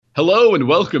Hello and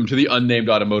welcome to the Unnamed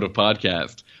Automotive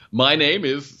Podcast. My name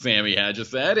is Sammy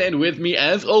Haj-Assaad, and with me,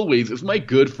 as always, is my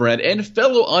good friend and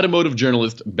fellow automotive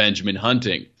journalist, Benjamin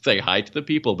Hunting. Say hi to the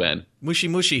people, Ben. Mushy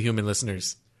mushy, human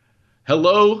listeners.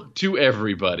 Hello to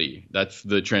everybody. That's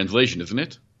the translation, isn't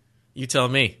it? You tell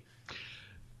me.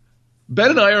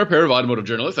 Ben and I are a pair of automotive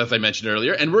journalists, as I mentioned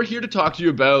earlier, and we're here to talk to you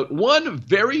about one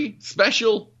very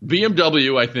special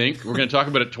BMW, I think. We're going to talk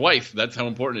about it twice. That's how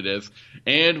important it is.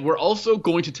 And we're also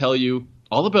going to tell you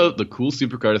all about the cool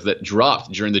supercars that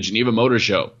dropped during the Geneva Motor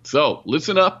Show. So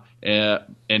listen up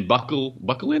and buckle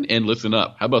in and listen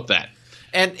up. How about that?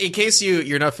 And in case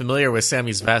you're not familiar with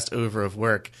Sammy's vast oeuvre of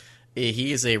work,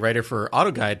 he is a writer for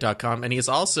Autoguide.com, and he is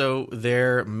also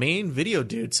their main video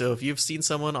dude. So if you've seen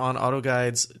someone on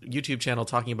Autoguide's YouTube channel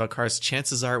talking about cars,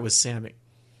 chances are it was Sammy.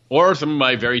 Or some of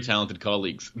my very talented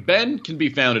colleagues. Ben can be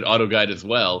found at Autoguide as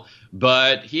well,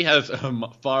 but he has a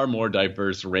far more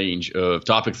diverse range of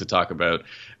topics to talk about,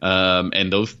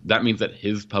 and that means that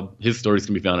his stories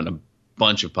can be found in a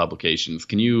bunch of publications.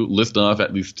 Can you list off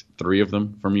at least 3 of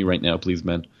them for me right now, please,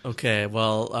 Ben? Okay,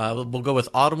 well, we'll go with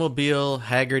Automobile,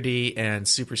 Haggerty, and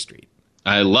Superstreet.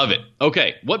 I love it.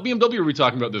 Okay, what BMW are we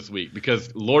talking about this week?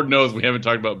 Because Lord knows we haven't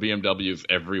talked about BMWs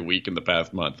every week in the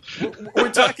past month.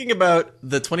 We're talking about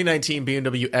the 2019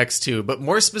 BMW X2, but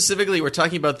more specifically, we're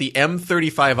talking about the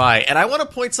M35i. And I want to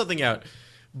point something out.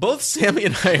 Both Sammy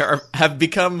and I have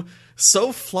become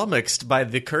so flummoxed by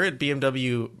the current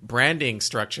BMW branding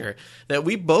structure that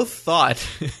we both thought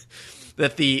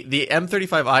that the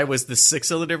M35i was the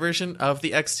 6-cylinder version of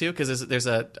the X2, because there's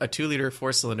a 2-liter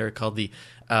 4-cylinder called the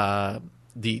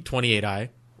 28i,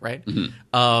 right?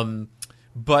 Mm-hmm.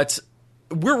 But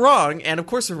we're wrong, and of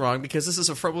course we're wrong, because this is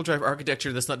a front-wheel drive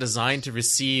architecture that's not designed to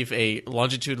receive a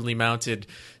longitudinally mounted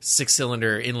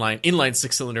 6-cylinder inline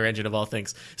 6-cylinder engine of all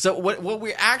things. So what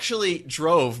we actually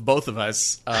drove, both of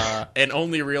us, and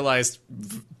only realized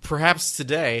perhaps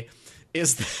today,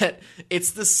 is that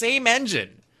it's the same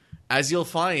engine as you'll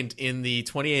find in the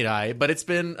 28i, but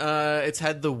it's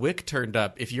had the wick turned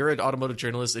up. If you're an automotive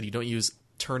journalist and you don't use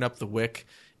turn up the wick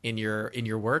in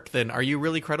your work, then are you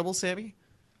really credible, Sammy?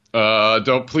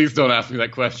 Please don't ask me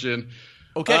that question.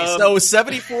 Okay, so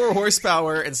 74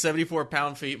 horsepower and 74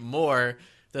 pound-feet more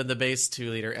than the base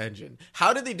 2-liter engine.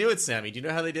 How did they do it, Sammy? Do you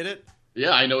know how they did it?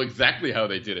 Yeah, I know exactly how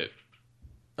they did it.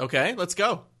 Okay, let's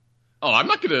go. Oh, I'm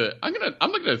not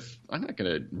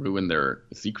gonna ruin their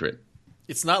secret.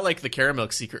 It's not like the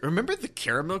Caramilk secret. Remember the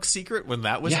Caramilk secret when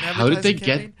that was an how did they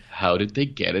campaign? How did they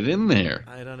get it in there?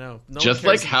 I don't know. Just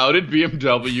like how did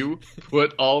BMW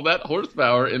put all that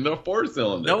horsepower in the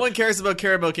 4-cylinder? No one cares about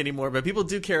Caramilk anymore, but people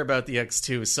do care about the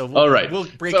X2. So we'll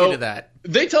break into that.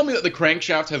 They tell me that the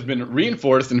crankshaft has been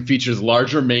reinforced and features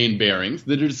larger main bearings.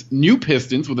 There's new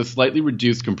pistons with a slightly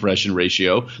reduced compression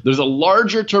ratio. There's a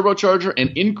larger turbocharger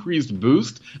and increased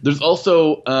boost. There's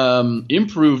also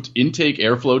improved intake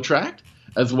airflow tract,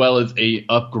 as well as a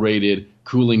upgraded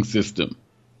cooling system.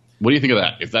 What do you think of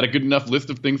that? Is that a good enough list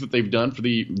of things that they've done for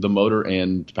the motor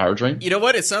and powertrain? You know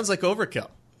what? It sounds like overkill.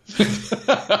 There's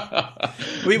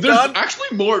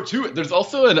actually more to it. There's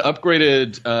also an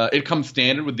upgraded, it comes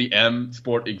standard with the M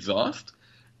Sport exhaust.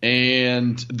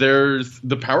 And there's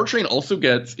the powertrain also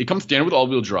it comes standard with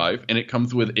all-wheel drive, and it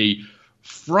comes with a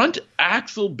front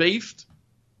axle-based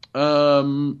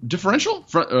differential,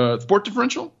 sport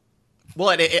differential.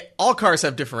 Well, all cars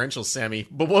have differentials, Sammy,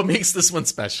 but what makes this one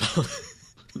special?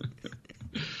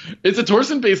 It's a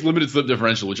Torsen-based limited slip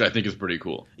differential, which I think is pretty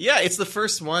cool. Yeah, it's the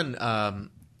first one.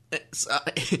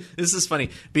 This is funny.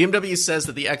 BMW says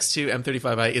that the X2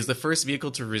 M35i is the first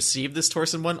vehicle to receive this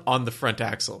Torsen one on the front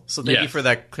axle. So thank you for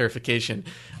that clarification.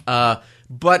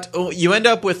 But you end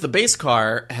up with the base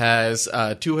car has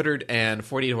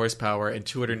 248 horsepower and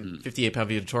 258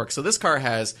 pound-feet of torque. So this car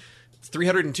has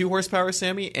 302 horsepower,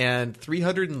 Sammy, and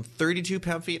 332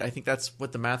 pound-feet. I think that's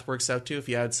what the math works out to if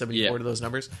you add 74 to those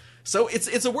numbers. So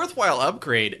it's a worthwhile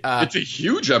upgrade. It's a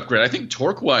huge upgrade. I think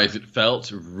torque-wise it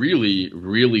felt really,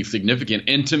 really significant.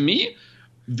 And to me,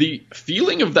 the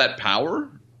feeling of that power,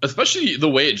 especially the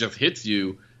way it just hits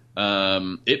you,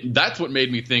 that's what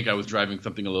made me think I was driving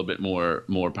something a little bit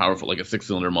more powerful, like a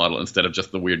 6-cylinder model, instead of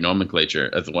just the weird nomenclature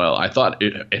as well. I thought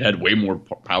it had way more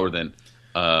power than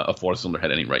a 4-cylinder had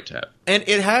any right to have. And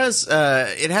it has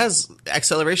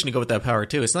acceleration to go with that power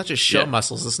too. It's not just show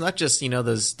muscles. It's not just,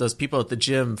 those people at the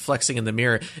gym flexing in the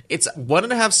mirror. It's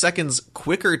 1.5 seconds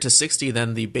quicker to 60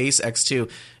 than the base X2,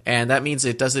 and that means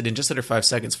it does it in just under 5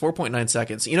 seconds, 4.9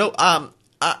 seconds.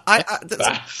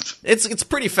 It's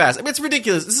pretty fast. I mean, it's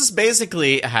ridiculous. This is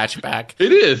basically a hatchback.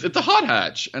 It is. It's a hot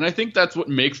hatch, and I think that's what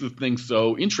makes this thing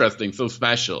so interesting, so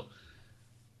special.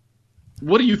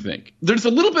 What do you think? There's a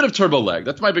little bit of turbo lag.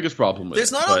 That's my biggest problem with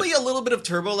There's it. not only a little bit of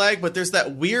turbo lag, but there's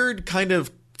that weird kind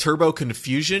of turbo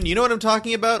confusion. You know what I'm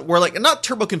talking about? Where like, not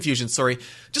turbo confusion, sorry,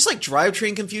 just like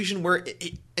drivetrain confusion where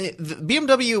the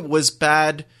BMW was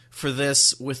bad for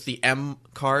this with the M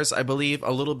cars, I believe,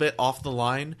 a little bit off the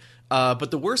line.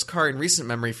 But the worst car in recent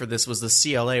memory for this was the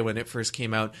CLA when it first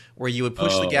came out, where you would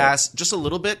push the gas just a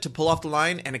little bit to pull off the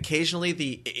line, and occasionally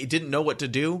it didn't know what to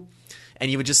do, and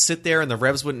you would just sit there and the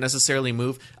revs wouldn't necessarily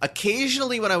move.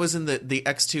 Occasionally when I was in the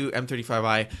X2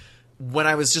 M35i, when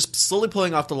I was just slowly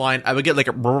pulling off the line, I would get like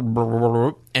a brr, brr, brr,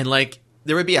 brr, and like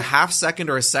there would be a half second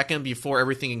or a second before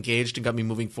everything engaged and got me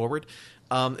moving forward.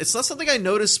 It's not something I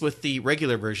noticed with the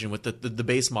regular version, with the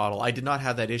base model. I did not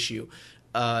have that issue.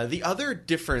 The other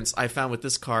difference I found with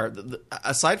this car,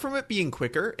 aside from it being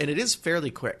quicker, and it is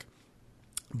fairly quick,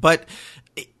 but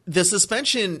the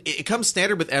suspension, it comes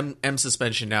standard with M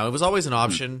suspension now. It was always an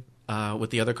option with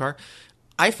the other car.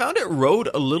 I found it rode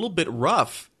a little bit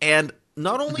rough, and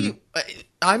not only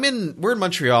we're in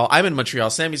Montreal. I'm in Montreal.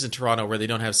 Sammy's in Toronto, where they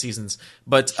don't have seasons.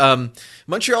 But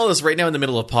Montreal is right now in the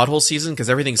middle of pothole season because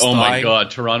everything's thawing. Oh my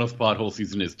god, Toronto's pothole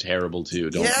season is terrible too.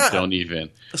 Don't even.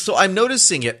 So I'm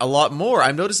noticing it a lot more.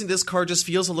 I'm noticing this car just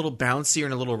feels a little bouncier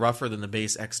and a little rougher than the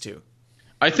base X2.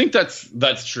 I think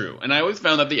that's true, and I always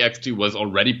found that the X2 was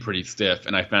already pretty stiff,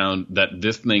 and I found that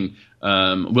this thing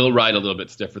will ride a little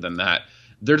bit stiffer than that.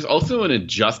 There's also an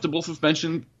adjustable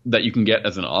suspension that you can get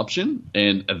as an option,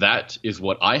 and that is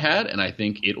what I had, and I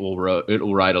think it will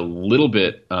ride a little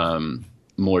bit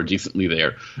more decently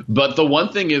there. But the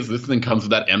one thing is, this thing comes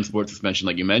with that M Sport suspension,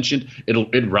 like you mentioned.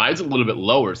 It rides a little bit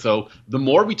lower, so the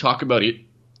more we talk about it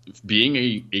being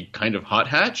a kind of hot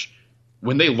hatch,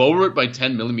 when they lower it by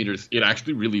 10 millimeters, it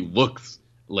actually really looks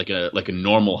like a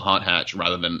normal hot hatch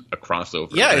rather than a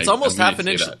crossover. Yeah, it's almost half an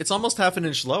inch. It's almost half an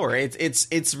inch lower.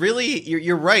 It's really,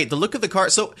 you're right. The look of the car.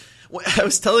 So I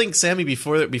was telling Sammy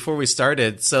before we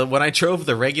started. So when I drove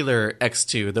the regular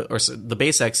X2, the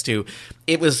base X2,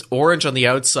 it was orange on the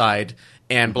outside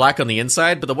and black on the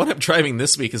inside. But the one I'm driving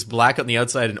this week is black on the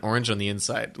outside and orange on the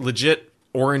inside. Legit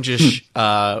orangish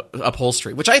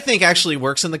upholstery, which I think actually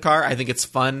works in the car. I think it's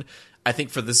fun. I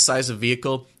think for this size of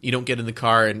vehicle, you don't get in the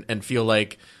car and feel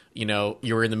like, you know,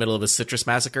 you're in the middle of a citrus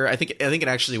massacre. I think it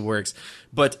actually works.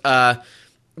 But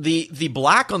the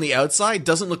black on the outside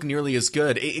doesn't look nearly as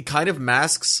good. It kind of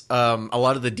masks a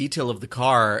lot of the detail of the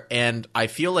car. And I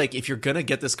feel like if you're going to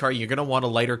get this car, you're going to want a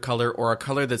lighter color or a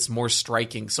color that's more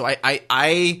striking. So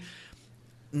I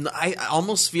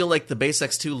almost feel like the base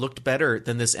X2 looked better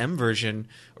than this M version,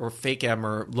 or fake M,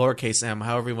 or lowercase m,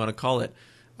 however you want to call it.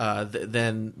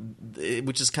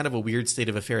 Which is kind of a weird state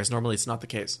of affairs. Normally, it's not the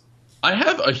case. I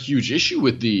have a huge issue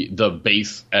with the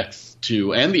base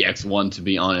X2 and the X1, to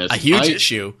be honest. A huge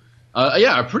issue?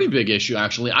 Yeah, a pretty big issue,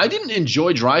 actually. I didn't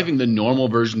enjoy driving the normal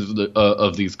versions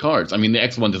of these cars. I mean, the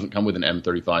X1 doesn't come with an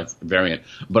M35 variant,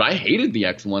 but I hated the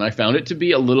X1. I found it to be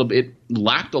it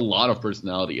lacked a lot of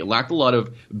personality. It lacked a lot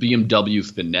of BMW's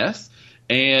finesse.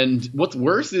 And what's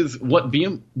worse is what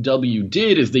BMW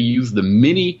did is they used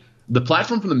the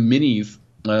platform from the Minis,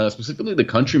 specifically the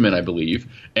Countryman, I believe,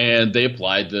 and they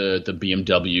applied the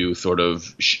BMW sort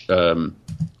of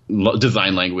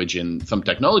design language and some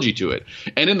technology to it.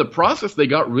 And in the process, they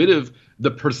got rid of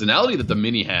the personality that the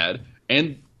Mini had,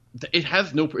 and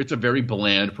it's a very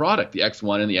bland product, the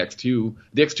X1 and the X2.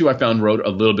 The X2 I found rode a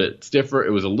little bit stiffer.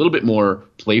 It was a little bit more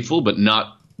playful, but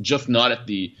not at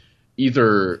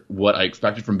either what I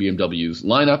expected from BMW's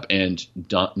lineup and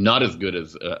not as good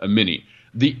as a Mini.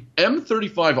 The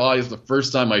M35i is the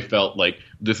first time I felt like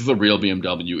this is a real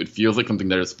BMW. It feels like something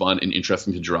that is fun and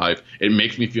interesting to drive. It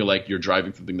makes me feel like you're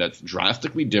driving something that's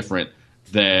drastically different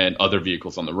than other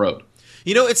vehicles on the road.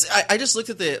 You know, I just looked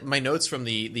at my notes from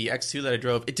the X2 that I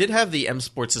drove. It did have the M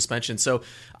Sport suspension, so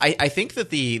I think that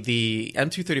the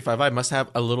M235i must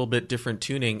have a little bit different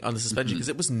tuning on the suspension because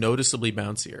it was noticeably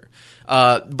bouncier.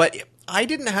 But I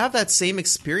didn't have that same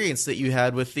experience that you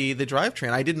had with the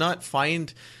drivetrain. I did not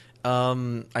find...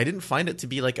 I didn't find it to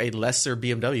be like a lesser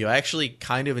BMW. I actually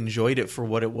kind of enjoyed it for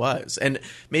what it was, and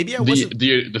maybe I wasn't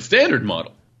the standard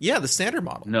model. Yeah, the standard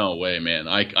model. No way, man.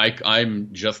 I'm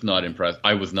just not impressed.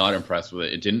 I was not impressed with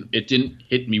it. It didn't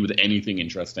hit me with anything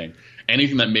interesting,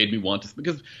 anything that made me want to.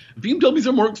 Because BMWs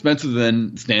are more expensive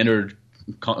than standard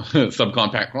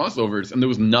subcompact crossovers, and there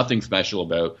was nothing special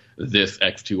about this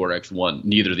X2 or X1.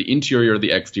 Neither the interior or the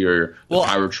exterior, the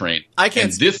powertrain. I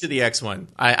can't speak to the X1.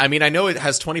 I mean, I know it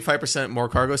has 25% more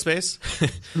cargo space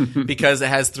because it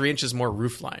has 3 inches more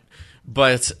roofline.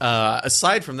 But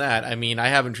aside from that, I mean, I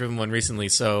haven't driven one recently,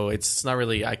 so it's not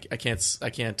really. I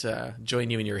can't join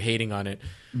you in your hating on it.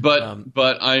 But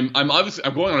I'm obviously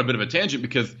I'm going on a bit of a tangent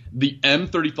because the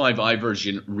M35i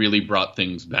version really brought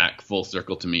things back full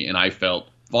circle to me, and I felt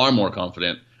far more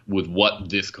confident with what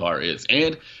this car is.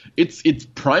 And its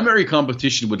primary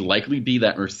competition would likely be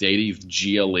that Mercedes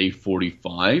GLA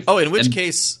 45. Oh, in which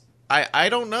case, I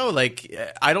don't know. Like,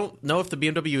 I don't know if the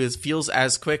BMW feels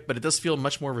as quick, but it does feel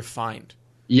much more refined.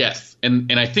 Yes, and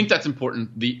I think that's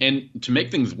important. And to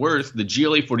make things worse, the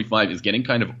GLA 45 is getting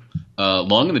kind of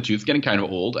long in the tooth. It's getting kind of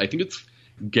old. I think it's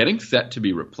getting set to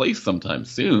be replaced sometime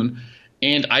soon.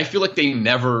 And I feel like they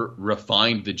never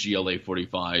refined the GLA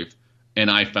 45. And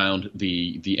I found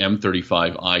the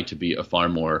M35i to be a far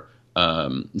more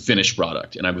finished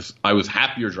product. And I was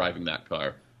happier driving that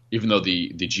car, even though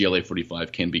the GLA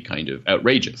 45 can be kind of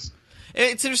outrageous.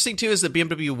 It's interesting, too, is that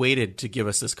BMW waited to give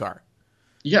us this car.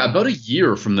 Yeah, about a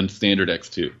year from the standard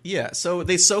X2. Yeah, so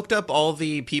they soaked up all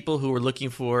the people who were looking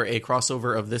for a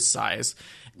crossover of this size.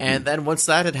 And then once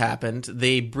that had happened,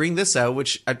 they bring this out,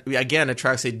 which, again,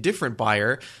 attracts a different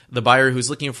buyer, the buyer who's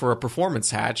looking for a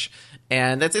performance hatch.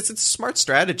 And it's a smart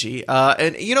strategy.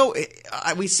 And, you know,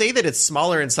 we say that it's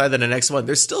smaller inside than an X1.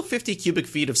 There's still 50 cubic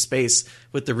feet of space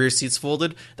with the rear seats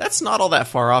folded. That's not all that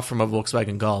far off from a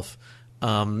Volkswagen Golf.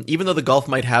 Even though the Golf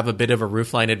might have a bit of a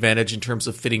roofline advantage in terms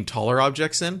of fitting taller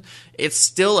objects in, it's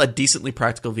still a decently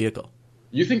practical vehicle.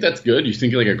 You think that's good? You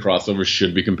think like a crossover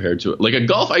should be compared to it? Like a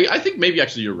Golf, I think maybe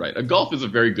actually you're right. A Golf is a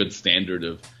very good standard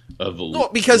of No,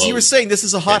 because you were saying this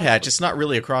is a hot hatch. It's not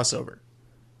really a crossover.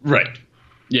 Right.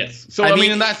 Yes. So, I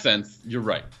mean, in that sense, you're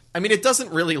right. I mean, it doesn't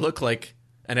really look like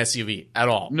an SUV at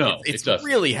all. No, it's it doesn't.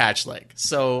 Really hatch-like.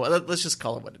 So let's just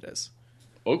call it what it is.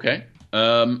 Okay.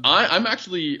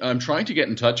 I'm trying to get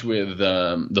in touch with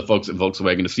the folks at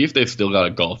Volkswagen to see if they've still got a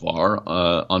Golf R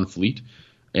on fleet,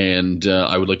 and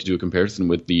I would like to do a comparison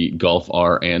with the Golf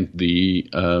R and the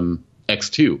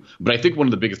X2. But I think one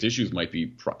of the biggest issues might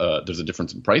be there's a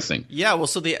difference in pricing. Yeah, well,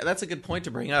 so that's a good point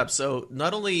to bring up. So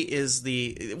not only is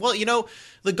the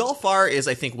Golf R is,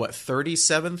 I think, what,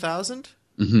 37,000?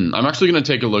 Mm-hmm. I'm actually going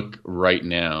to take a look right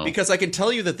now. Because I can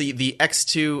tell you that the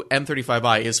X2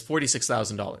 M35i is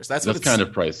 $46,000. That's kind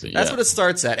of pricey. That's what it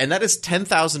starts at. And that is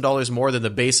 $10,000 more than the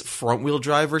base front-wheel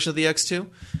drive version of the X2.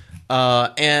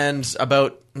 And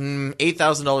about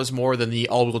 $8,000 more than the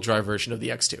all-wheel drive version of the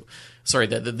X2. Sorry,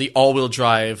 the all-wheel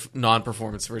drive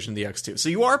non-performance version of the X2. So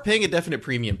you are paying a definite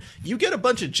premium. You get a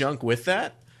bunch of junk with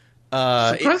that.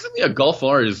 Surprisingly, a Golf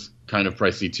R is kind of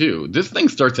pricey too. This thing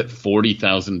starts at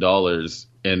 $40,000,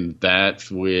 and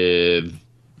that's with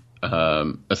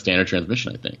a standard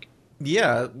transmission, I think.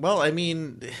 Yeah, well, I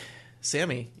mean,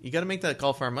 Sammy, you got to make that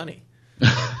Golf R money.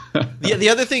 The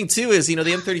other thing too is, the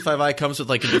M35i comes with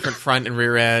like a different front and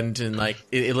rear end, and like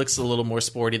it looks a little more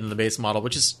sporty than the base model,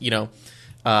 which is when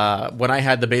I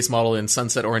had the base model in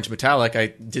Sunset Orange Metallic, I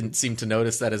didn't seem to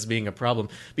notice that as being a problem.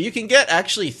 But you can get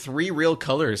actually 3 real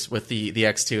colors with the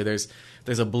X2.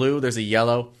 There's a blue, there's a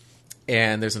yellow,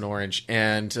 and there's an orange.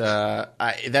 And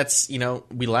that's,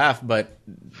 we laugh, but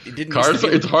it didn't.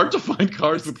 It's hard to find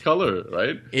cars with color,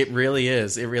 right? It really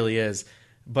is. It really is.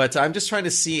 But I'm just trying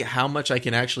to see how much I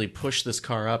can actually push this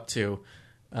car up to.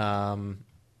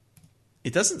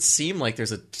 It doesn't seem like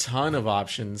there's a ton of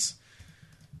options,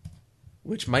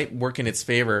 which might work in its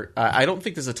favor. I don't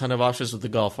think there's a ton of options with the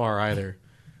Golf R either.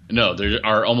 No, there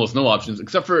are almost no options,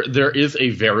 except for there is a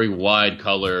very wide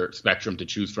color spectrum to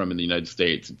choose from in the United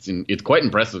States. It's quite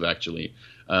impressive, actually.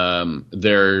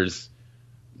 There's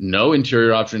no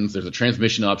interior options. There's a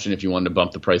transmission option if you wanted to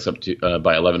bump the price up to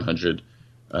by $1,100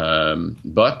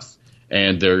 bucks,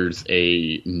 and there's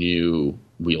a new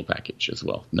wheel package as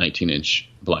well, 19-inch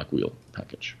black wheel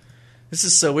package. This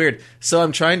is so weird. So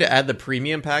I'm trying to add the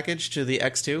premium package to the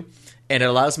X2, and it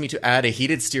allows me to add a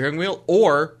heated steering wheel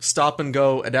or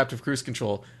stop-and-go adaptive cruise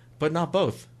control, but not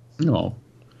both. No.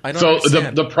 I don't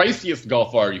understand. The priciest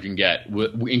Golf R you can get,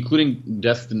 including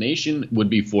destination, would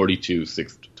be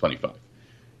 $42,625.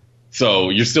 So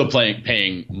you're still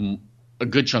paying a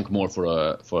good chunk more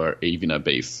for even a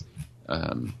base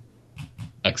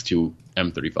X2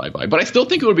 M35i. But I still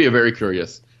think it would be a very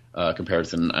curious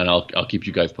comparison, and I'll keep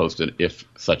you guys posted if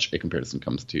such a comparison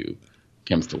comes to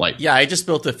light. Yeah, I just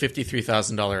built a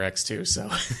 $53,000 X2, so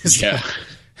yeah.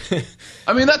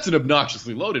 I mean, that's an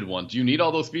obnoxiously loaded one. Do you need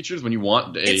all those features when you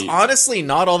want a... It's honestly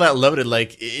not all that loaded.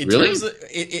 Like, really?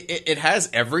 It has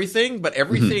everything, but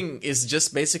everything is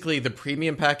just basically the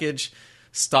premium package,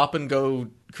 stop-and-go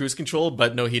cruise control,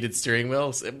 but no heated steering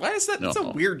wheels. Why is that? That's a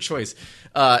weird choice.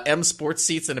 M Sports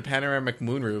seats and a panoramic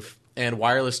moonroof and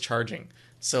wireless charging.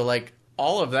 So, like,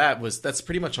 all of that's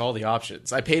pretty much all the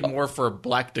options. I paid more for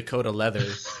Black Dakota leather.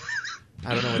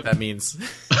 I don't know what that means.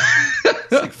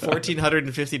 It's like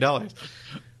 $1,450.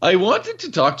 I wanted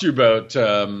to talk to you about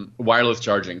wireless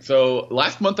charging. So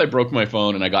last month I broke my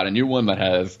phone and I got a new one that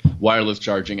has wireless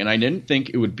charging, and I didn't think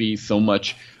it would be so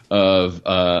much of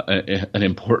an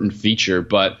important feature,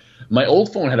 but my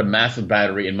old phone had a massive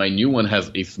battery and my new one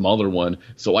has a smaller one.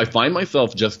 So I find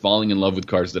myself just falling in love with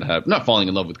cars that have, not falling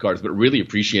in love with cars, but really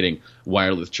appreciating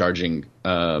wireless charging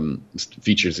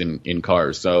features in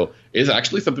cars. So it's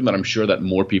actually something that I'm sure that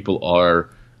more people are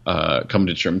coming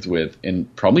to terms with,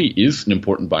 and probably is an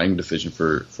important buying decision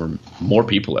for more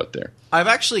people out there. I've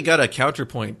actually got a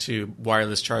counterpoint to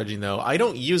wireless charging, though. I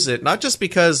don't use it, not just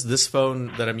because this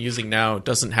phone that I'm using now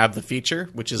doesn't have the feature,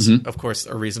 which is, of course,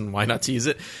 a reason why not to use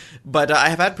it, but I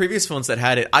have had previous phones that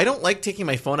had it. I don't like taking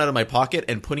my phone out of my pocket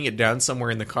and putting it down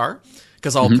somewhere in the car,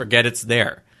 because I'll forget it's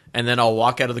there. And then I'll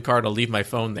walk out of the car and I'll leave my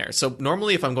phone there. So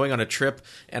normally if I'm going on a trip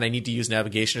and I need to use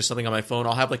navigation or something on my phone,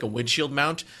 I'll have like a windshield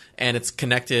mount and it's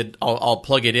connected. I'll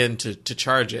plug it in to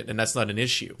charge it, and that's not an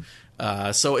issue.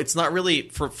 So it's not really,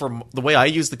 for the way I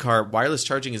use the car, wireless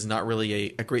charging is not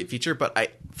really a great feature. But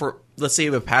let's say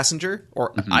you have a passenger,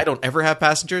 or I don't ever have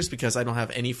passengers because I don't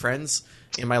have any friends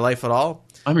in my life at all.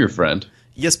 I'm your friend.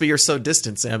 Yes, but you're so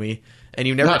distant, Sammy. And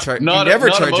you never charge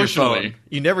your phone.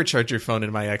 You never charge your phone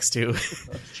in my X2.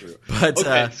 That's true. But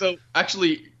okay, so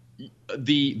actually,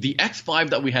 the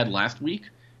X5 that we had last week,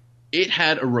 it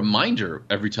had a reminder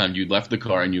every time you left the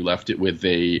car and you left it with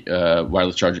a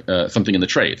wireless charge, something in the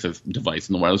tray. It says device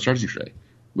in the wireless charging tray,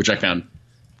 which I found.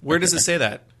 Where does it say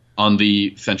that? On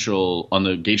the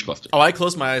gauge cluster. Oh, I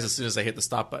close my eyes as soon as I hit the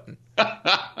stop button.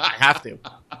 I have to.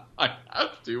 I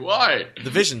have to. Why? The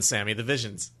visions, Sammy. The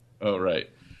visions. Oh, right.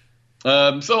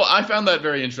 So I found that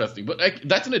very interesting, but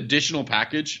that's an additional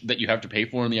package that you have to pay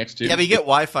for in the X2. Yeah, but you get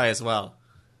Wi-Fi as well.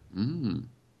 What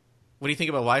do you think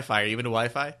about Wi-Fi? Are you into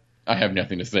Wi-Fi? I have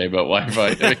nothing to say about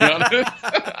Wi-Fi, to be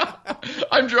honest.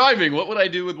 I'm driving. What would I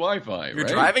do with Wi-Fi? You're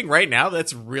driving right now?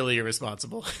 That's really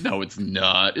irresponsible. No, it's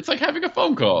not. It's like having a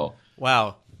phone call.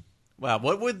 Wow.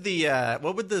 What would the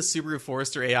Subaru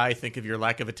Forester AI think of your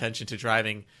lack of attention to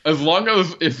driving? As long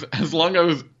as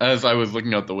I was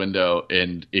looking out the window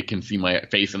and it can see my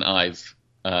face and eyes,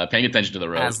 paying attention to the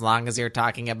road. As long as you're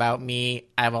talking about me,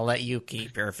 I will let you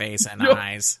keep your face and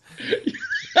eyes.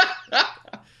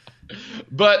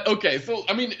 But okay, so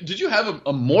I mean, did you have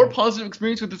a more positive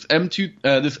experience with this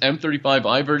this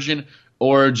M35i version,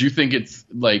 or do you think it's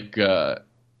like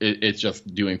it's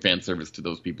just doing fan service to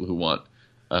those people who want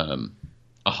a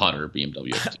hotter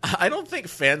BMW? I don't think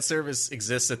fan service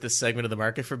exists at this segment of the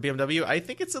market for BMW. I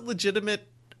think it's a legitimate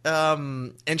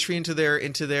entry into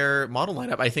their model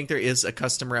lineup. I think there is a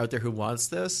customer out there who wants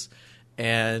this,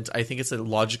 and I think it's a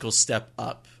logical step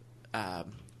up.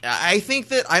 I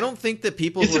don't think that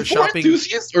people who are shopping... Is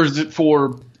it for enthusiasts, or is it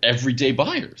for everyday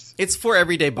buyers? It's for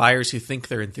everyday buyers who think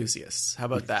they're enthusiasts. How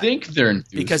about that? Think they're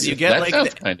enthusiasts. Because you get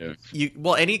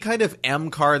any kind of M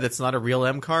car that's not a real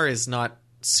M car is not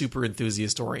super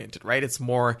enthusiast oriented, right? It's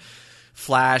more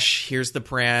flash. Here's the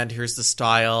brand. Here's the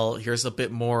style. Here's a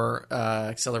bit more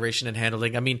acceleration and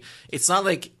handling. I mean, it's not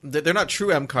like they're not true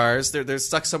M cars. They're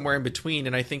stuck somewhere in between.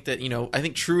 And I think that I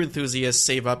think true enthusiasts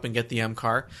save up and get the M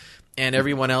car. And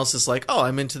everyone else is like, oh,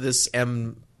 I'm into this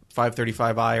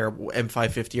M535i or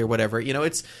M550 or whatever.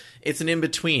 It's an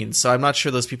in-between. So I'm not sure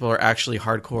those people are actually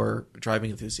hardcore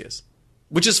driving enthusiasts.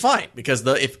 Which is fine, because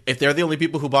if they're the only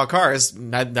people who bought cars,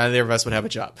 neither of us would have a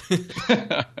job.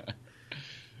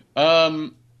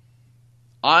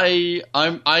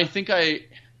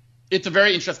 It's a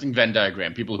very interesting Venn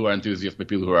diagram. People who are enthusiasts, but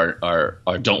people who are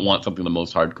don't want something the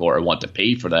most hardcore or want to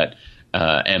pay for that.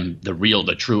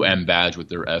 The true M badge with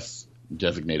their S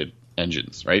designated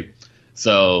engines, right?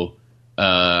 So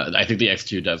I think the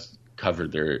X2 does cover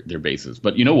their bases.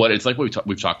 But you know what? It's like what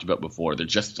we've talked about before.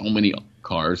 There's just so many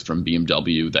cars from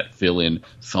BMW that fill in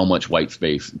so much white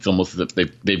space. It's almost as if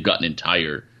they've got an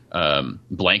entire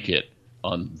blanket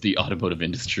on the automotive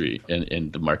industry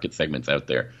and the market segments out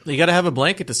there. You got to have a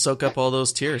blanket to soak up all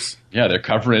those tears. Yeah, they're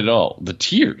covering it all. The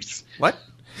tears. What?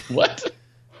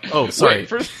 Oh, sorry. Wait,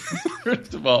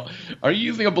 first of all, are you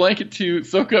using a blanket to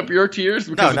soak up your tears?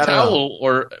 Because a towel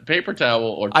or paper towel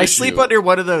or tissue. I sleep under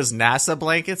one of those NASA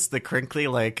blankets, the crinkly,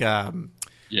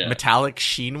 metallic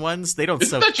sheen ones. They don't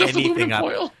soak anything up.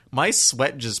 Foil? My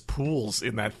sweat just pools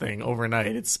in that thing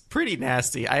overnight. It's pretty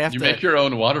nasty. You make your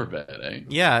own waterbed, eh?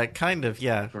 Yeah, kind of,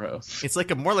 yeah. Gross. It's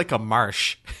more like a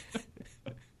marsh.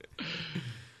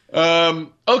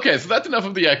 Okay, so that's enough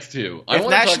of the X2. If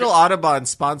National Audubon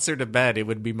sponsored a bed, it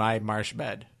would be my marsh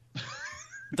bed.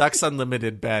 Ducks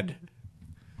Unlimited bed.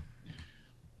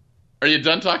 Are you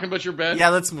done talking about your bed? Yeah,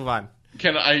 let's move on.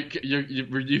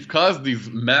 You've caused these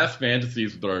mass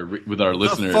fantasies with our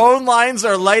listeners. The phone lines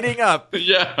are lighting up.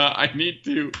 Yeah, I need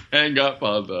to hang up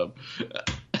on them.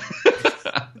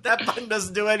 That button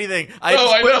doesn't do anything. I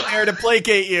just put it there to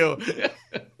placate you.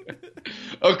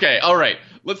 Okay, all right.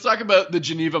 Let's talk about the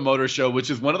Geneva Motor Show, which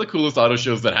is one of the coolest auto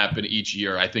shows that happen each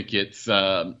year. I think it's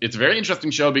a very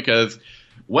interesting show because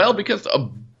a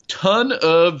ton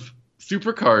of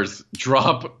supercars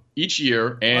drop each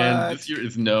year, and this year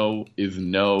is no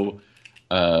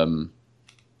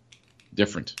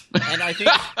different. And I think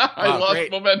I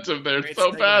lost momentum there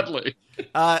so badly.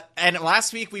 And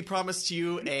last week we promised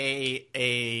you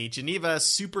a Geneva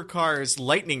Supercars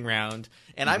lightning round,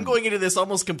 and I'm going into this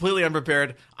almost completely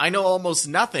unprepared. I know almost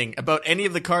nothing about any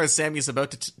of the cars Sammy's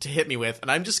about to hit me with,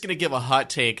 and I'm just going to give a hot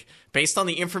take based on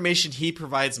the information he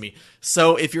provides me.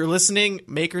 So if you're listening,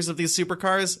 makers of these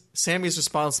supercars, Sammy's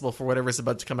responsible for whatever's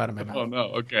about to come out of my mouth. Oh, no.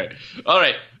 Okay. All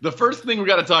right. The first thing we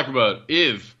got to talk about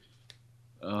is...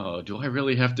 Oh, do I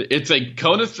really have to? It's a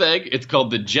Koenigsegg. It's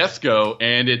called the Jesko,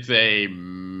 and it's a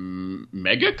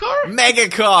mega car? Mega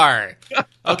car!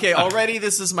 Okay, already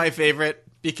this is my favorite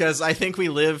because I think we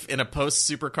live in a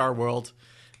post-supercar world,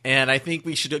 and I think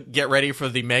we should get ready for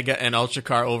the mega and ultra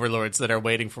car overlords that are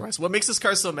waiting for us. What makes this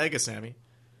car so mega, Sammy?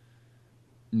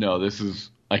 No, this is...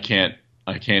 I can't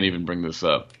even bring this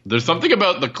up. There's something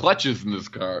about the clutches in this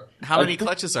car. How many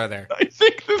clutches are there? I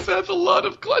think this has a lot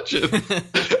of clutches.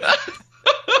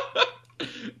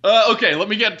 Okay, let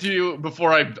me get to you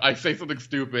before I say something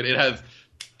stupid. It has,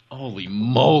 holy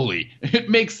moly, it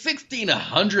makes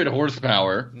 1,600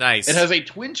 horsepower. Nice. It has a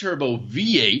twin turbo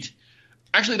V8.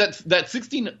 Actually, that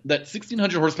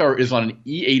 1,600 horsepower is on an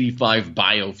E85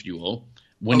 biofuel.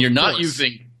 When you're not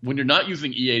using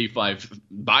E85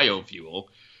 biofuel,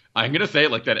 I'm gonna say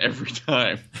it like that every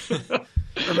time.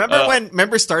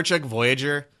 Remember Star Trek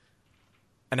Voyager?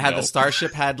 And how the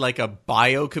starship had like a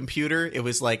biocomputer. It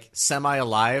was like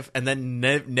semi-alive. And then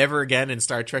never again in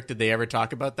Star Trek did they ever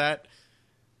talk about that.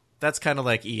 That's kind of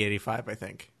like E85, I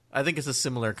think. I think it's a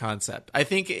similar concept. I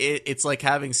think it's like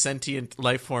having sentient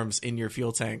life forms in your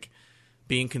fuel tank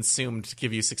being consumed to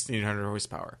give you 1,600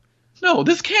 horsepower. No,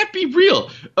 this can't be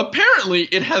real. Apparently,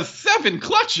 it has 7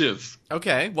 clutches.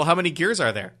 Okay, well, how many gears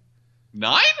are there?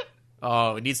 9?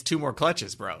 Oh, it needs 2 more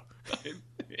clutches, bro.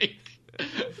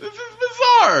 This is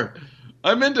bizarre.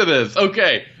 I'm into this.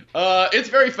 Okay. It's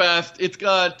very fast. It's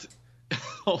got...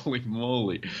 Holy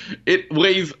moly. It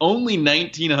weighs only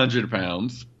 1,900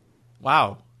 pounds.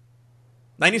 Wow.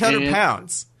 1,900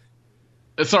 pounds?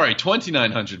 Sorry,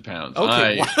 2,900 pounds.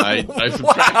 Okay. I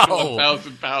subtracted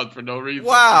 1,000 pounds for no reason.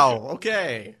 Wow.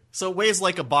 Okay. So it weighs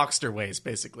like a Boxster weighs,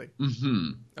 basically.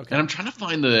 Mm-hmm. Okay. And I'm trying to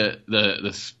find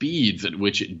the speeds at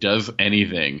which it does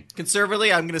anything.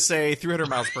 Conservatively, I'm going to say 300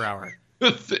 miles per hour.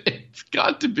 It's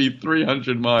got to be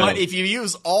 300 miles. But if you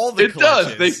use all the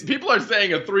clutches... It does. People are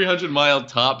saying a 300-mile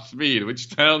top speed,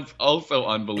 which sounds also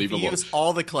unbelievable. If you use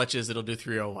all the clutches, it'll do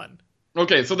 301.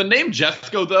 Okay, so the name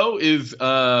Jesko, though, is...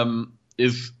 Oh,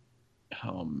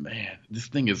 man. This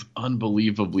thing is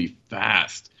unbelievably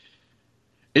fast.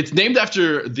 It's named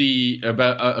after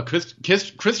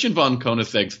Christian von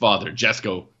Koenigsegg's father,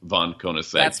 Jesko von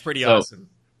Koenigsegg. That's pretty awesome.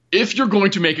 If you're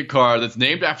going to make a car that's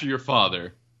named after your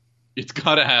father... It's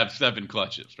got to have 7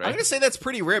 clutches, right? I'm going to say that's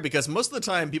pretty rare because most of the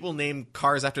time people name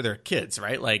cars after their kids,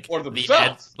 right? Like or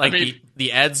themselves. The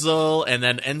Edsel and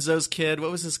then Enzo's kid.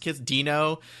 What was his kid's?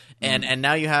 Dino. And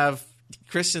now you have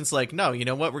Christian's like, no, you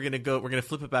know what? We're going to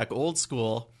flip it back old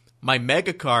school. My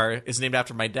mega car is named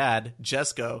after my dad,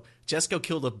 Jesko. Jesko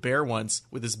killed a bear once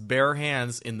with his bare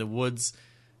hands in the woods.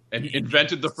 And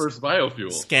invented the first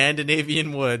biofuel.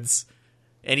 Scandinavian woods.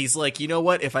 And he's like, you know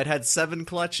what? If I'd had 7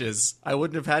 clutches, I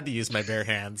wouldn't have had to use my bare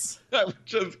hands. I would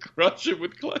just crush it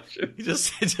with clutches. He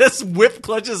just whip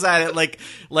clutches at it like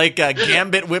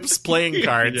Gambit whips playing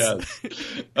cards. Yes.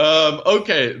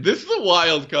 Okay, this is a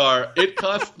wild car. It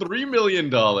costs $3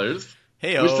 million.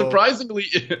 Hey-o. Which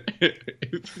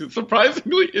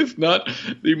surprisingly is not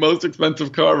the most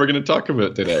expensive car we're going to talk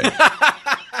about today.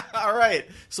 All right.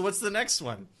 So what's the next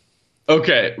one?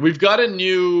 Okay, we've got a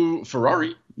new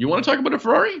Ferrari. You want to talk about a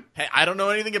Ferrari? Hey, I don't know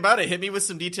anything about it. Hit me with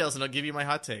some details and I'll give you my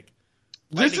hot take.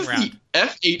 This is the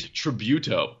F8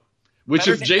 Tributo, which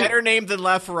is better name than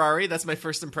LaFerrari. That's my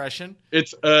first impression.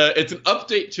 It's an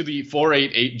update to the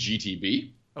 488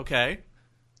 GTB. Okay.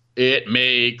 It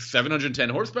makes 710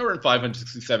 horsepower and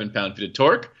 567 pound-feet of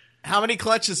torque. How many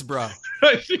clutches, bro?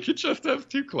 I think it just has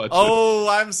 2 clutches. Oh,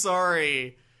 I'm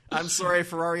sorry.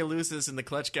 Ferrari loses in the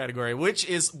clutch category, which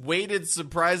is weighted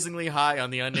surprisingly high on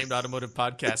the Unnamed Automotive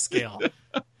Podcast scale.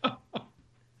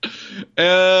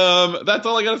 That's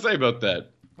all I got to say about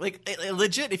that. Like,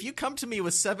 legit, if you come to me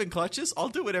with 7 clutches, I'll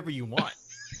do whatever you want.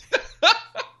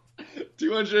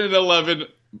 211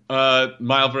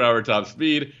 mile per hour top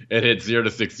speed. It hits 0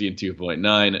 to 60 in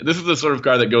 2.9. This is the sort of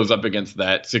car that goes up against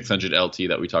that 600 LT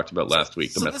that we talked about last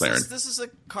week, the McLaren. This is a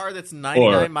car that's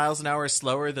 99 miles an hour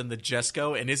slower than the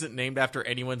Jesko and isn't named after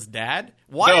anyone's dad?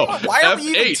 Why are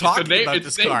we even talking about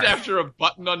this car? It's named after a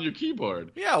button on your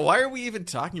keyboard. Yeah, why are we even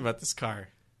talking about this car?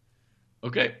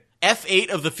 Okay. F8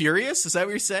 of the Furious? Is that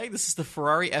what you're saying? This is the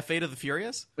Ferrari F8 of the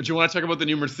Furious? But you want to talk about the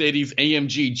new Mercedes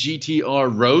AMG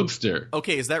GTR Roadster?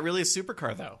 Okay, is that really a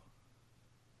supercar, though?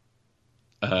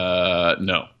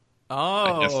 No. Oh.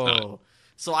 I guess not.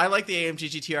 So I like the AMG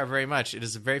GTR very much. It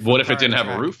is a very fun What if car it didn't on have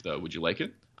a track. roof, though? Would you like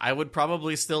it? I would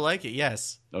probably still like it,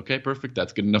 yes. Okay, perfect.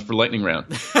 That's good enough for lightning round.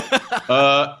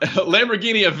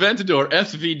 Lamborghini Aventador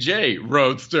SVJ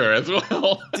Roadster as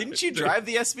well. Didn't you drive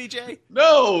the SVJ?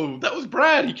 No, that was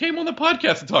Brad. He came on the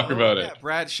podcast to talk about it.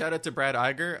 Brad, shout out to Brad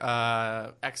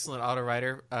Iger, excellent auto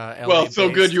rider. Well, so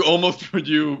good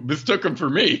you mistook him for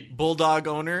me. Bulldog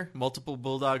owner, multiple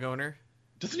Bulldog owner.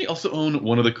 Doesn't he also own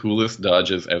one of the coolest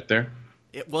Dodges out there?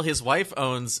 Well, his wife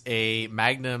owns a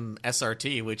Magnum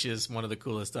SRT, which is one of the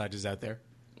coolest Dodges out there.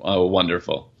 Oh,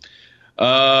 wonderful.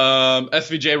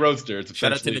 SVJ Roadster. It's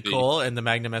Shout out to Nicole and the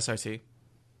Magnum SRT.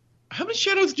 How many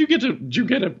shout-outs do you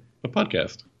get a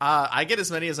podcast? I get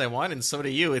as many as I want, and so do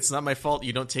you. It's not my fault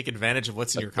you don't take advantage of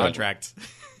what's in your contract.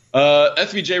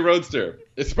 SVJ Roadster.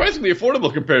 It's surprisingly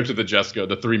affordable compared to the Jesko,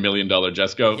 the $3 million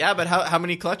Jesko. Yeah, but how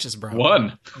many clutches, bro?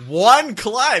 One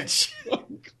clutch.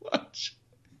 One clutch.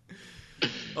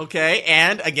 Okay,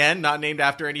 and again, not named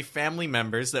after any family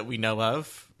members that we know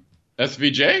of.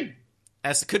 SVJ?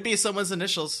 Could be someone's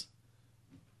initials.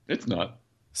 It's not.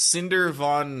 Cinder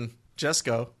von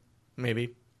Jesko,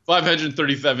 maybe.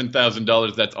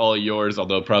 $537,000. That's all yours,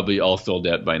 although probably all sold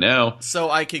out by now.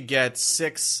 So I could get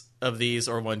 6 of these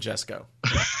or 1 Jesko.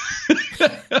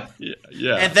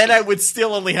 Yeah. And then I would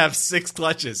still only have 6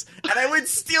 clutches. And I would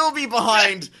still be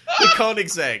behind the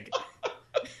Koenigsegg.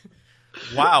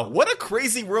 Wow, what a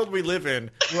crazy world we live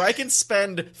in, where I can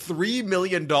spend $3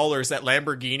 million at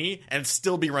Lamborghini and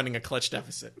still be running a clutch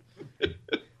deficit.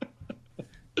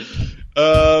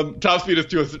 Top speed is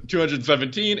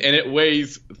 217, and it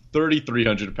weighs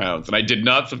 3,300 pounds. And I did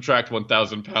not subtract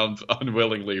 1,000 pounds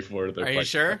unwillingly for the. Are you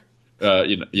sure?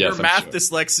 Yes, your math sure.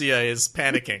 dyslexia is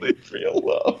panicking. It's real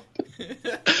low.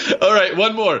 All right,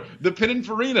 one more. The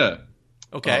Pininfarina.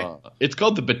 Okay. It's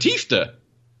called the Batista.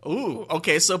 Ooh,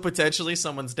 okay, so potentially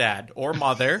someone's dad or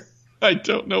mother. I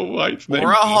don't know why it's named.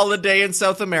 Or a holiday in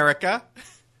South America.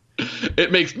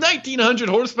 It makes 1,900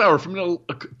 horsepower from a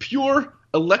pure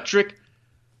electric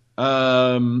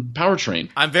powertrain.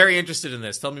 I'm very interested in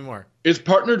this. Tell me more. It's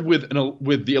partnered with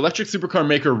the electric supercar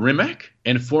maker Rimac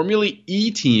and Formula E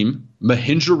team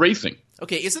Mahindra Racing.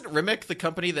 Okay, isn't Rimac the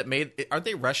company that made? Aren't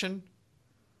they Russian?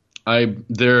 I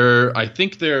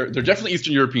think they're definitely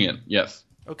Eastern European. Yes.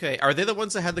 Okay, are they the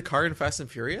ones that had the car in Fast and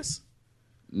Furious?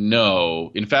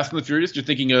 No, in Fast and the Furious, you're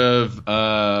thinking of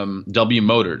W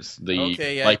Motors,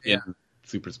 in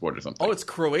Super Sport or something. Oh, it's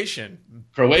Croatian.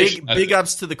 Big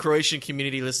ups to the Croatian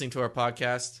community listening to our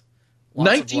podcast.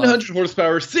 1,900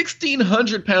 horsepower,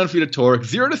 1,600 pound-feet of torque,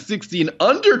 0 to 60 in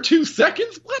under 2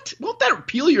 seconds. What? Won't that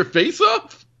peel your face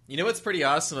off? You know what's pretty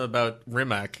awesome about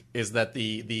Rimac is that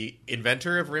the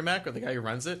inventor of Rimac, or the guy who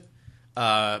runs it,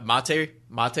 Mate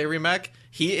Rimac,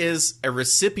 he is a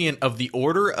recipient of the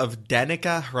Order of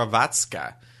Danica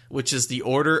Hrvatska, which is the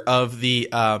order of the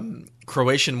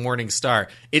Croatian Morning Star.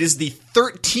 It is the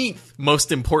 13th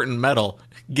most important medal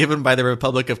given by the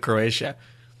Republic of Croatia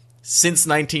since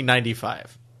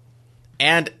 1995.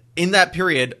 And in that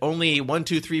period, only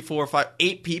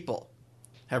 8 people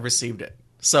have received it.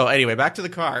 So anyway, back to the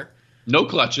car. No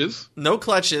clutches. No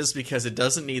clutches because it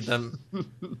doesn't need them.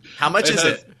 How much is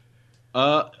it?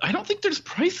 I don't think there's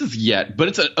prices yet, but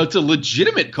it's a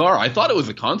legitimate car. I thought it was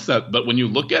a concept, but when you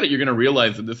look at it, you're going to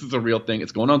realize that this is a real thing.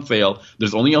 It's going on sale.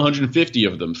 There's only 150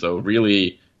 of them, so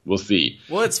really, we'll see.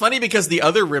 Well, it's funny because the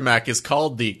other Rimac is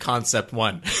called the Concept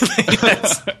 1.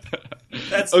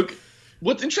 That's okay.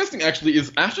 What's interesting, actually,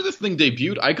 is after this thing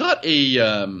debuted, I got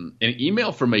an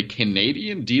email from a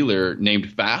Canadian dealer named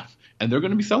Faf, and they're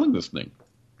going to be selling this thing.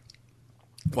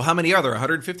 Well, how many are there?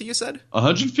 150, you said?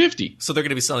 150. So they're going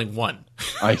to be selling one.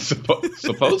 I suppose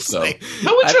so.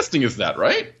 How interesting is that,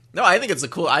 right? No, I think it's a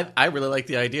cool. I really like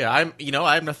the idea.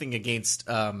 I have nothing against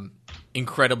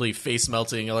incredibly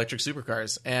face-melting electric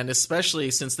supercars, and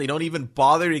especially since they don't even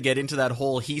bother to get into that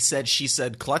whole he said, she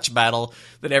said clutch battle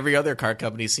that every other car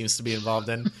company seems to be involved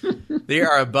in. They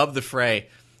are above the fray.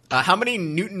 How many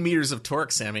Newton meters of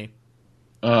torque, Sammy?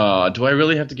 Do I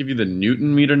really have to give you the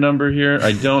Newton meter number here?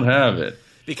 I don't have it.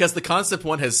 Because the Concept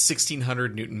 1 has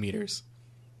 1,600 Newton meters.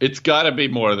 It's got to be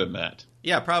more than that.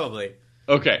 Yeah, probably.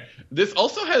 Okay. This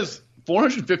also has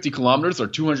 450 kilometers or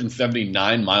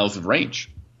 279 miles of range.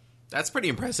 That's pretty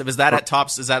impressive. Is that at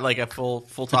tops? Is that like a full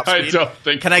top speed? I don't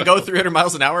think Can so. I go 300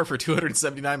 miles an hour for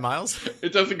 279 miles?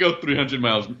 It doesn't go 300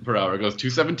 miles per hour. It goes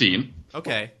 217.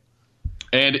 Okay.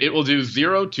 And it will do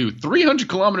 0 to 300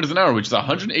 kilometers an hour, which is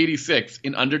 186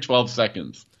 in under 12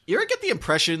 seconds. You ever get the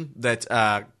impression that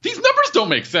These numbers don't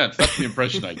make sense. That's the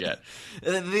impression I get.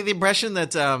 the impression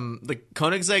that the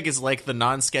Koenigsegg is like the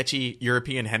non-sketchy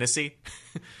European Hennessy,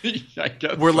 I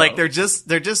guess where so. like they're just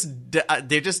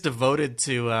devoted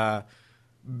to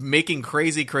making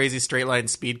crazy straight line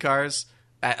speed cars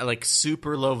at like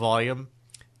super low volume,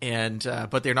 and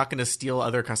but they're not going to steal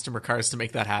other customer cars to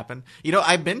make that happen. You know,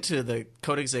 I've been to the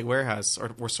Koenigsegg warehouse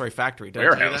or factory. Did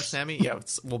I tell you that, Sammy? Yeah,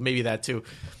 well maybe that too.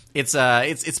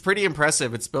 It's pretty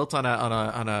impressive. It's built on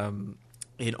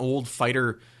an old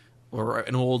fighter or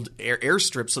an old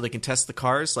airstrip, so they can test the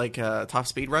cars like top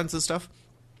speed runs and stuff.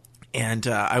 And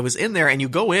I was in there, and you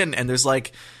go in, and there's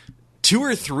like 2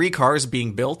 or 3 cars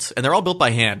being built, and they're all built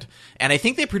by hand. And I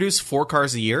think they produce 4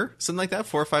 cars a year, something like that,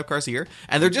 4 or 5 cars a year.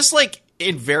 And they're just like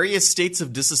in various states of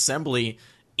disassembly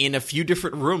in a few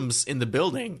different rooms in the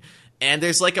building. And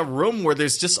there's like a room where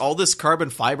there's just all this carbon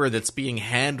fiber that's being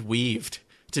hand weaved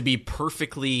to be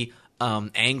perfectly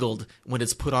angled when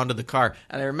it's put onto the car.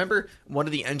 And I remember one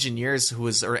of the engineers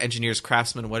or engineers,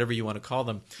 craftsmen, whatever you want to call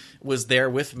them, was there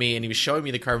with me, and he was showing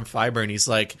me the carbon fiber, and he's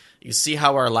like, you see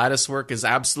how our lattice work is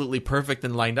absolutely perfect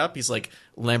and lined up? He's like,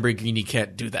 Lamborghini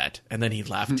can't do that. And then he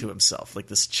laughed to himself, like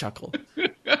this chuckle.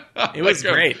 It was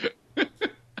great.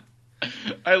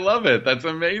 I love it. That's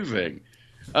amazing.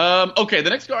 Okay, the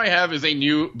next car I have is a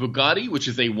new Bugatti, which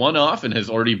is a one-off and has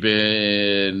already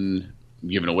been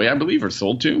given away, I believe, or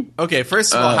sold to. Okay,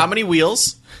 first of all, how many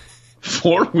wheels?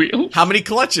 4 wheels? How many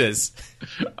clutches?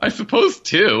 I suppose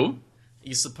 2.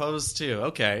 You suppose too.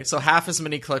 Okay, so half as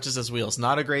many clutches as wheels.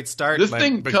 Not a great start. This by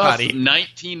thing Bugatti. costs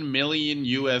 $19 million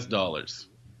US.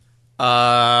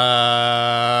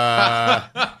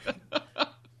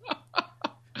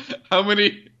 How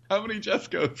many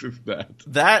Jescos is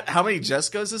that? How many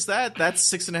Jescos is that? That's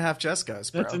 6.5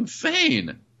 Jescos, bro. That's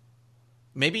insane.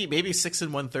 Maybe 6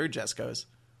 1/3 Jescos.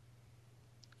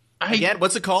 Again,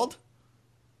 what's it called?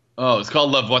 Oh, it's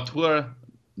called La Voiture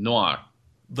Noire.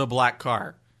 The black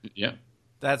car. Yeah.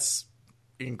 That's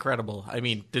incredible. I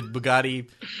mean, did Bugatti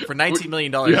for $19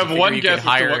 million? You have one guess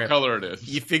as to what color it is.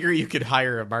 You figure you could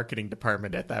hire a marketing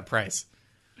department at that price.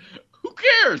 Who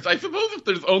cares? I suppose if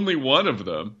there's only one of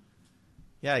them.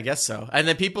 Yeah, I guess so. And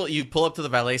then you pull up to the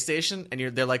valet station, and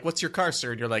they're like, "What's your car,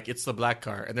 sir?" And you're like, "It's the black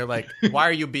car." And they're like, "Why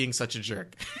are you being such a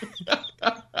jerk?"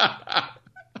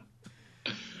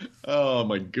 Oh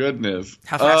my goodness!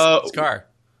 How fast is this car?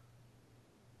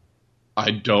 I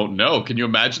don't know. Can you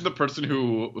imagine the person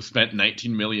who spent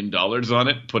 $19 million on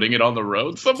it, putting it on the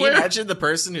road somewhere? Can you imagine the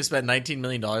person who spent $19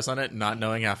 million on it, not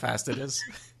knowing how fast it is?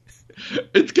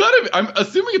 It's gotta be. I'm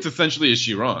assuming it's essentially a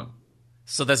Chiron.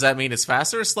 So does that mean it's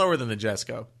faster or slower than the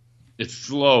Jesco? It's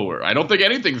slower. I don't think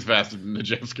anything's faster than the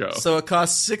Jesco. So it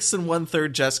costs 6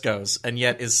 1/3 Jescos and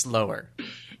yet is slower.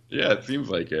 Yeah, it seems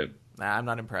like it. Nah, I'm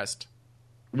not impressed.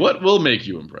 What will make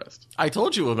you impressed? I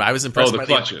told you I was impressed by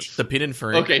clutches. the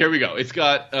Pininfarina. Okay, here we go. It's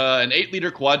got an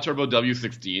 8-liter quad-turbo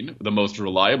W16, the most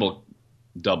reliable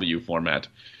W format.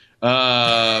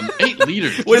 8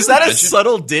 liters. Was that a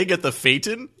subtle dig at the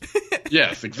Phaeton?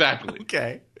 Yes, exactly.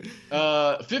 Okay.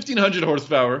 1,500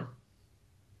 horsepower,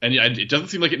 and it doesn't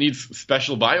seem like it needs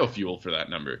special biofuel for that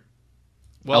number.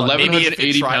 Well,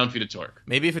 1,180 pound-feet of torque.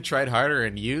 Maybe if it tried harder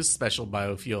and used special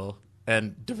biofuel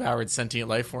and devoured sentient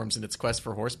life forms in its quest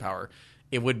for horsepower,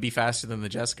 it would be faster than the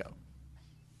Jesco.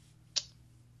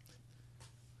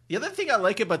 The other thing I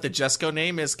like about the Jesco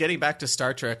name is, getting back to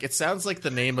Star Trek, it sounds like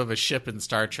the name of a ship in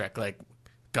Star Trek, like,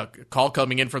 call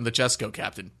coming in from the Jesco,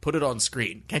 Captain. Put it on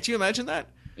screen. Can't you imagine that?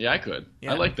 Yeah, I could.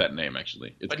 Yeah. I like that name,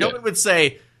 actually. It's but good. no one would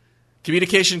say,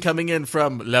 communication coming in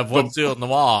from La Voiture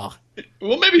Noire.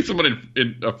 Well, maybe someone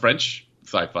in a French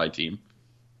sci-fi team.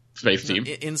 Space team.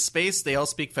 In space, they all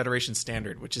speak Federation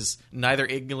Standard, which is neither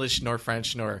English nor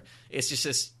French, nor... It's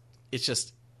just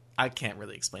I can't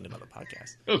really explain it on the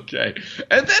podcast. Okay.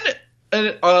 And then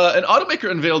an automaker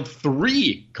unveiled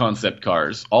 3 concept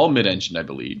cars, all mid-engine, I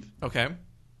believe. Okay.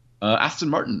 Aston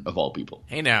Martin, of all people.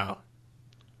 Hey, now.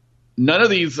 None of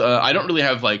these... I don't really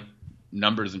have, like,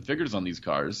 numbers and figures on these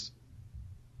cars.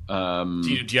 Do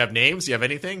you have names? Do you have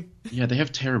anything? Yeah, they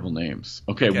have terrible names.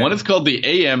 Okay, one is called the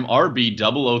AMRB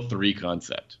 003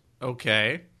 concept.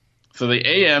 Okay. So the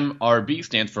AMRB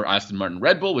stands for Aston Martin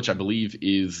Red Bull, which I believe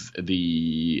is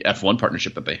the F1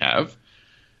 partnership that they have.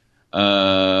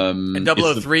 And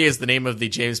 003 is the name of the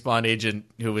James Bond agent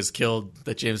who was killed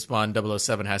that James Bond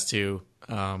 007 has to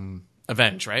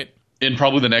avenge, right? In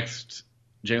probably the next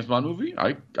James Bond movie.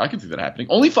 I can see that happening.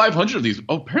 Only 500 of these.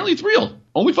 Oh, apparently it's real.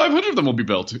 Only 500 of them will be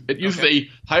built. It uses a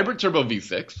hybrid turbo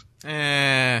V6.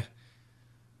 And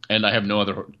I have no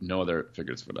other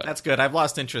figures for that. That's good. I've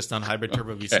lost interest on hybrid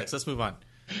turbo V6. Let's move on.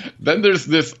 Then there's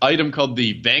this item called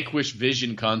the Vanquish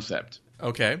Vision concept.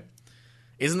 Okay.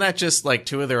 Isn't that just like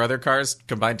two of their other cars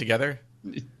combined together?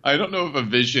 I don't know if a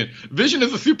Vision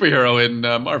is a superhero in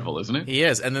Marvel, isn't it? He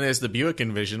is. And then there's the Buick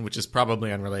Envision, which is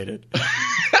probably unrelated.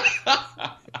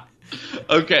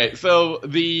 Okay, so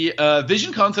the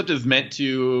Vision concept is meant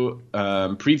to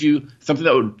preview something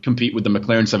that would compete with the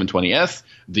McLaren 720S,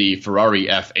 the Ferrari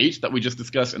F8 that we just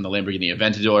discussed, and the Lamborghini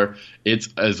Aventador. It's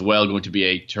as well going to be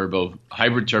a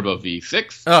hybrid turbo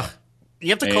V6. Ugh. You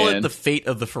have to call it the Fate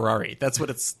of the Ferrari. That's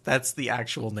the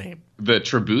actual name. The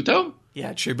Tributo?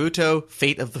 Yeah, Tributo,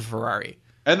 Fate of the Ferrari.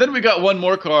 And then we got one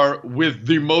more car with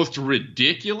the most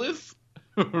ridiculous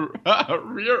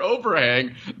rear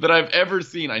overhang that I've ever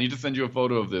seen. I need to send you a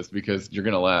photo of this because you're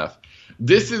going to laugh.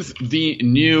 This is the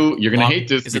new... You're going to hate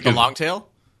this. Is it the Longtail?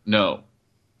 No.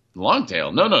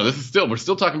 Longtail? No. We're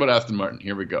still talking about Aston Martin.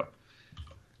 Here we go.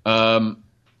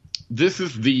 This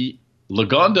is the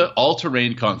Lagonda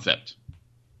all-terrain concept.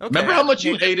 Okay. Remember how much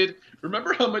you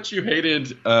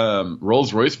hated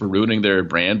Rolls-Royce for ruining their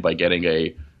brand by getting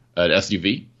an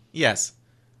SUV? Yes.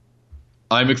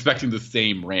 I'm expecting the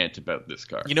same rant about this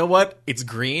car. You know what? It's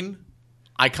green.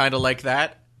 I kind of like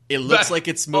that. It looks like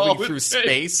it's moving through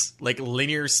space, like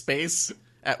linear space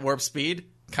at warp speed.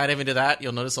 Kind of into that.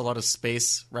 You'll notice a lot of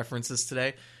space references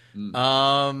today.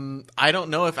 I don't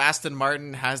know if Aston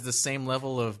Martin has the same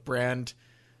level of brand.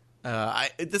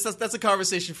 That's a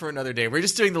conversation for another day. We're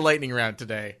just doing the lightning round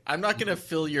today. I'm not going to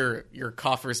fill your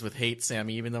coffers with hate,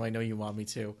 Sammy, even though I know you want me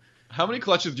to. How many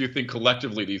clutches do you think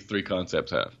collectively these three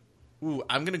concepts have? Ooh,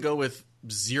 I'm going to go with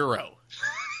 0.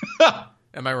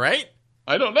 Am I right?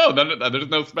 I don't know. There's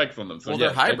no specs on them. So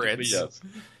they're hybrids. Yes.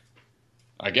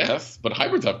 I guess, but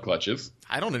hybrids have clutches.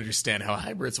 I don't understand how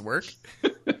hybrids work.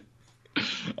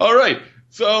 All right.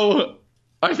 So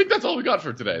I think that's all we got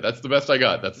for today. That's the best I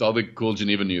got. That's all the cool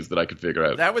Geneva news that I could figure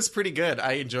out. That was pretty good.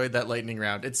 I enjoyed that lightning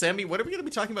round. And Sammy, what are we going to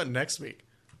be talking about next week?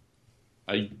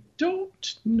 I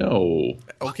don't know.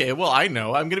 Okay, well, I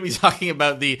know. I'm going to be talking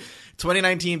about the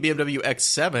 2019 BMW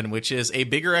X7, which is a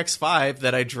bigger X5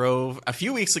 that I drove a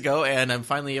few weeks ago, and I'm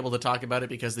finally able to talk about it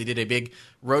because they did a big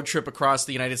road trip across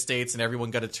the United States, and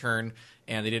everyone got a turn,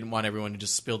 and they didn't want everyone to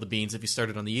just spill the beans if you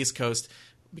started on the East Coast,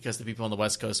 because the people on the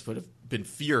West Coast would have been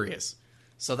furious.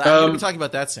 So I'm going to be talking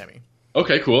about that, Sammy.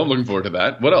 Okay, cool. I'm looking forward to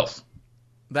that. What else?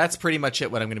 That's pretty much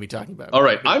it, what I'm going to be talking about. All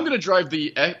right. I'm going to drive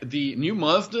the new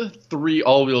Mazda 3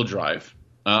 all-wheel drive.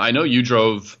 I know you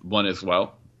drove one as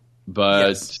well, but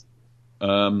yes.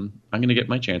 I'm going to get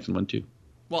my chance in one too.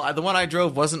 Well, the one I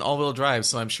drove wasn't all-wheel drive,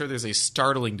 so I'm sure there's a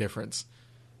startling difference.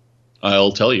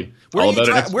 I'll tell you. Where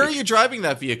are you driving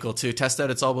that vehicle to test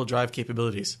out its all-wheel drive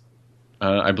capabilities?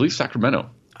 I believe Sacramento.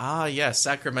 Ah, yes,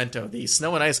 Sacramento, the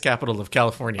snow and ice capital of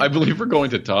California. I believe we're going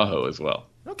to Tahoe as well.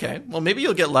 Okay, well, maybe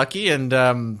you'll get lucky and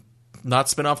not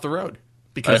spin off the road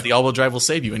because the all-wheel drive will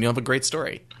save you, and you'll have a great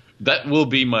story. That will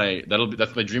be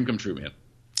that's my dream come true, man.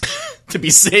 To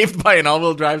be saved by an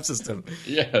all-wheel drive system.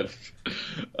 Yes.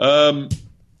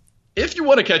 If you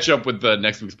want to catch up with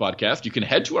next week's podcast, you can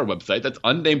head to our website. That's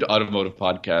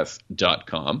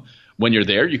unnamedautomotivepodcast.com. When you're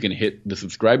there, you can hit the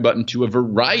subscribe button to a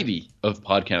variety of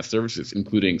podcast services,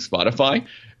 including Spotify,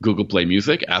 Google Play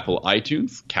Music, Apple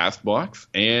iTunes, CastBox,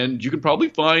 and you can probably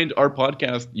find our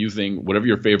podcast using whatever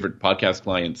your favorite podcast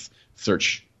client's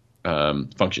search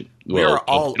function. We are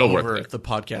all over the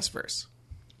podcast verse.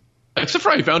 Except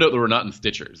for I found out that we're not in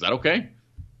Stitcher. Is that okay?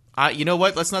 You know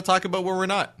what? Let's not talk about where we're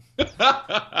not.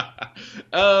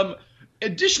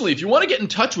 Additionally, if you want to get in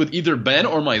touch with either Ben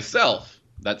or myself,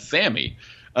 that's Sammy,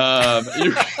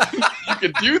 you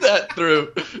can do that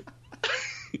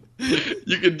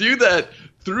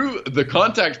through the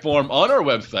contact form on our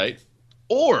website,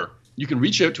 or you can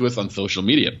reach out to us on social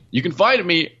media. You can find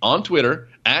me on Twitter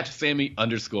at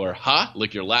Sammy_ha,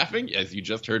 like you're laughing, as you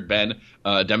just heard Ben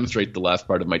demonstrate the last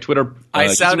part of my Twitter. I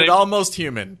sounded almost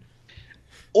human.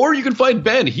 Or you can find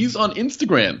Ben. He's on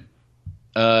Instagram.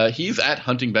 He's at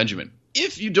Hunting Benjamin.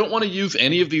 If you don't want to use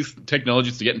any of these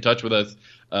technologies to get in touch with us,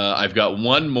 I've got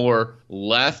one more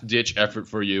last-ditch effort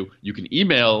for you. You can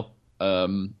email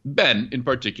Ben in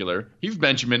particular. He's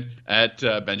Benjamin at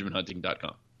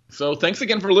benjaminhunting.com. So thanks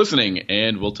again for listening,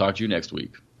 and we'll talk to you next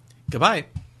week. Goodbye.